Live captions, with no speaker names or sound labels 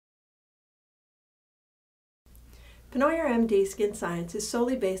Pennoyer MD Skin Science is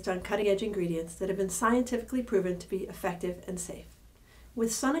solely based on cutting-edge ingredients that have been scientifically proven to be effective and safe.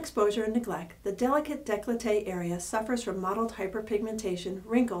 With sun exposure and neglect, the delicate décolleté area suffers from mottled hyperpigmentation,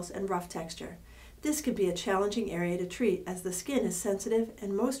 wrinkles, and rough texture. This can be a challenging area to treat as the skin is sensitive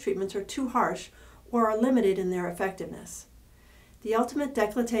and most treatments are too harsh or are limited in their effectiveness. The Ultimate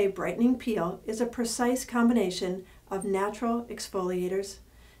Décolleté Brightening Peel is a precise combination of natural exfoliators,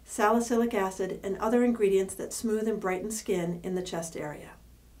 salicylic acid, and other ingredients that smooth and brighten skin in the chest area.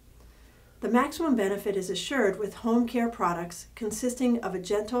 The maximum benefit is assured with home care products consisting of a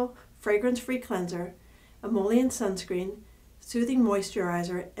gentle, fragrance-free cleanser, emollient sunscreen, soothing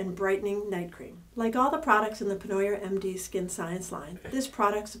moisturizer, and brightening night cream. Like all the products in the Pennoyer MD Skin Science line, this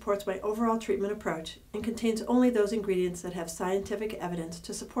product supports my overall treatment approach and contains only those ingredients that have scientific evidence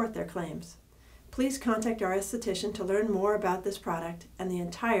to support their claims. Please contact our esthetician to learn more about this product and the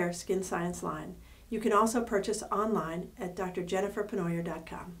entire Skin Science line. You can also purchase online at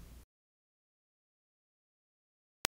drjenniferpennoyer.com.